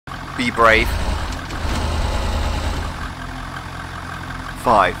Be brave.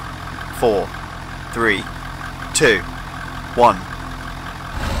 5, 4, 3, 2, 1.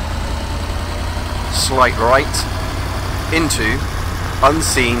 Slight right. Into.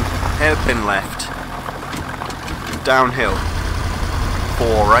 Unseen. Hairpin left. Downhill.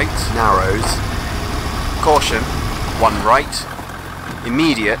 4 right. Narrows. Caution. 1 right.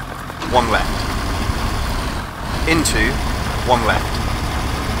 Immediate. 1 left. Into. 1 left.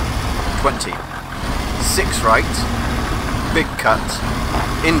 20. 6 right. Big cut.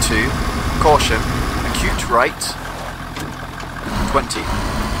 Into. Caution. Acute right. 20.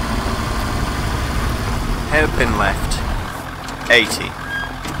 Hairpin left. 80.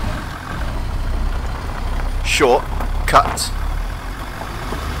 Short. Cut.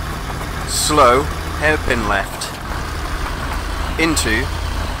 Slow. Hairpin left. Into.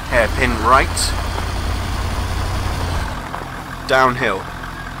 Hairpin right. Downhill.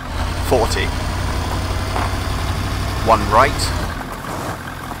 40. 1 right.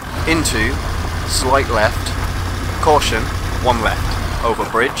 Into. Slight left. Caution. 1 left. Over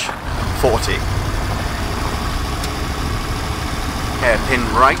bridge. 40. Hairpin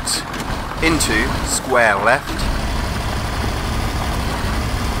right. Into. Square left.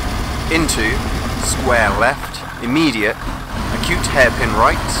 Into. Square left. Immediate. Acute hairpin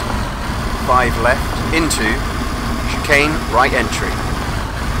right. 5 left. Into. Chicane right entry.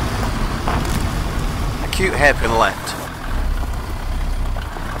 Acute hairpin left.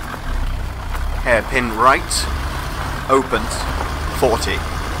 Hairpin right. Opens. 40.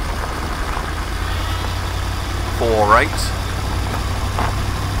 4 right.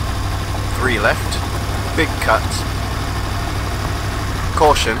 3 left. Big cut.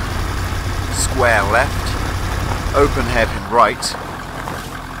 Caution. Square left. Open hairpin right.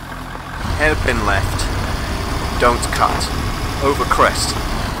 Hairpin left. Don't cut. Over crest.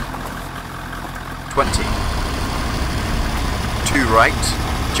 20. 2 right.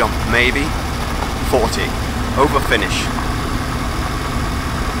 Jump maybe. 40. Over finish.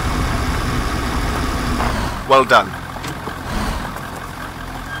 Well done.